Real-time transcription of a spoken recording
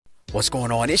What's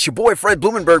going on? It's your boy Fred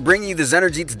Blumenberg bringing you this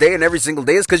energy today and every single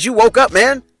day. It's because you woke up,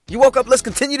 man. You woke up. Let's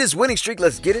continue this winning streak.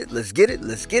 Let's get it. Let's get it.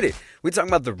 Let's get it. We're talking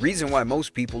about the reason why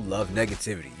most people love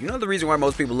negativity. You know the reason why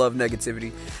most people love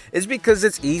negativity is because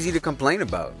it's easy to complain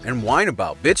about and whine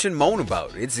about, bitch and moan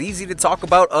about. It's easy to talk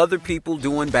about other people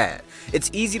doing bad. It's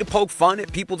easy to poke fun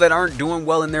at people that aren't doing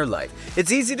well in their life.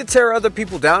 It's easy to tear other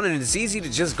people down, and it's easy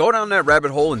to just go down that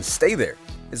rabbit hole and stay there.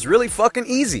 It's really fucking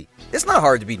easy. It's not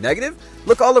hard to be negative.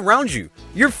 Look all around you.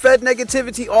 You're fed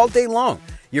negativity all day long.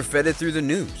 You're fed it through the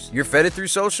news. You're fed it through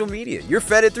social media. You're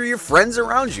fed it through your friends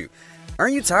around you.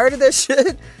 Aren't you tired of that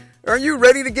shit? Aren't you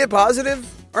ready to get positive?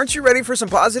 Aren't you ready for some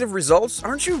positive results?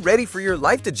 Aren't you ready for your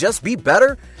life to just be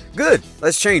better? Good.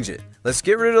 Let's change it. Let's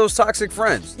get rid of those toxic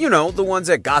friends. You know, the ones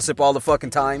that gossip all the fucking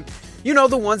time. You know,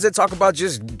 the ones that talk about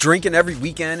just drinking every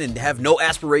weekend and have no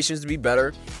aspirations to be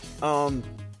better.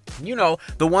 You know,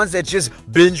 the ones that just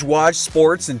binge watch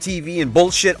sports and TV and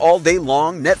bullshit all day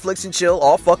long, Netflix and chill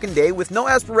all fucking day with no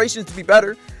aspirations to be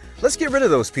better. Let's get rid of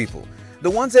those people.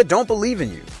 The ones that don't believe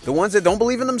in you. The ones that don't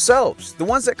believe in themselves. The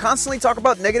ones that constantly talk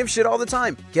about negative shit all the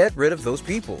time. Get rid of those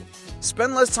people.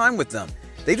 Spend less time with them.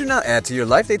 They do not add to your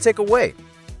life, they take away.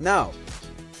 Now,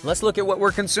 let's look at what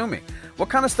we're consuming. What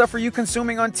kind of stuff are you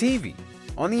consuming on TV,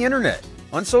 on the internet,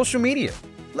 on social media?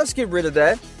 Let's get rid of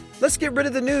that. Let's get rid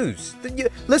of the news.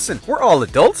 Listen, we're all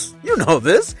adults. You know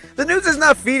this. The news is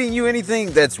not feeding you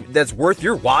anything that's worth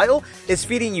your while. It's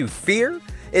feeding you fear.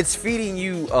 It's feeding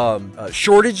you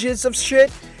shortages of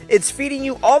shit. It's feeding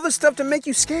you all the stuff to make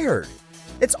you scared.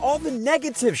 It's all the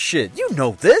negative shit. You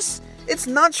know this. It's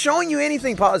not showing you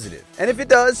anything positive. And if it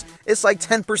does, it's like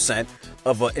 10%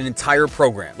 of an entire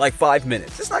program, like 5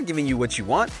 minutes. It's not giving you what you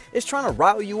want. It's trying to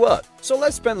rile you up. So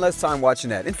let's spend less time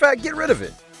watching that. In fact, get rid of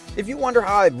it. If you wonder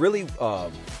how I really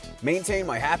maintain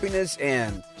my happiness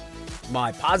and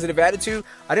my positive attitude,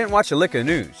 I didn't watch a lick of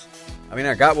news. I mean,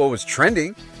 I got what was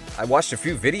trending. I watched a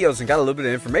few videos and got a little bit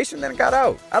of information, then it got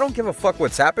out. I don't give a fuck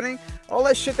what's happening. All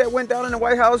that shit that went down in the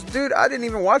White House, dude, I didn't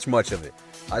even watch much of it.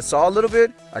 I saw a little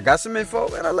bit, I got some info,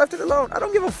 and I left it alone. I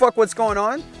don't give a fuck what's going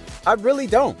on. I really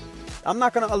don't. I'm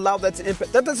not going to allow that to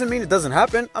impact. That doesn't mean it doesn't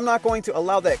happen. I'm not going to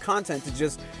allow that content to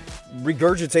just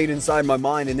regurgitate inside my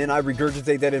mind, and then I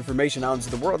regurgitate that information out into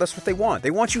the world. That's what they want.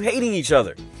 They want you hating each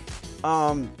other.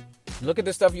 Look at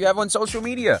the stuff you have on social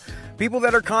media. People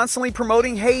that are constantly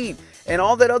promoting hate and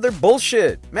all that other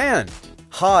bullshit. Man,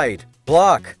 hide,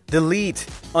 block, delete,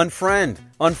 unfriend,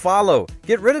 unfollow.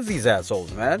 Get rid of these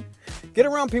assholes, man. Get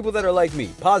around people that are like me,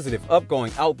 positive,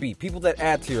 upgoing, outbeat, people that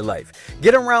add to your life.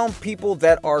 Get around people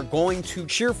that are going to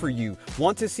cheer for you,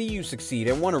 want to see you succeed,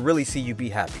 and want to really see you be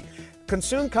happy.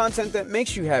 Consume content that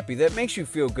makes you happy, that makes you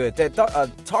feel good, that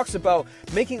talks about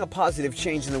making a positive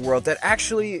change in the world, that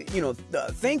actually,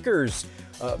 thinkers,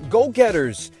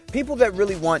 go-getters, people that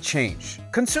really want change.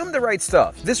 Consume the right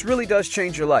stuff. This really does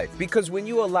change your life, because when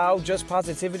you allow just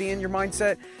positivity in your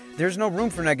mindset, there's no room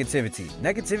for negativity.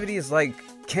 Negativity is like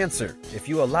cancer. If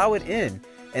you allow it in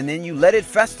and then you let it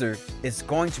fester, it's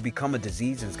going to become a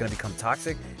disease, and it's going to become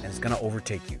toxic, and it's going to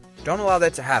overtake you. Don't allow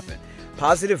that to happen.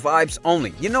 Positive vibes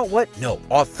only. You know what? No.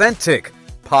 Authentic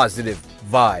positive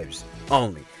vibes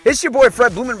only. It's your boy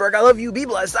Fred Blumenberg. I love you. Be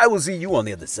blessed. I will see you on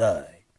the other side.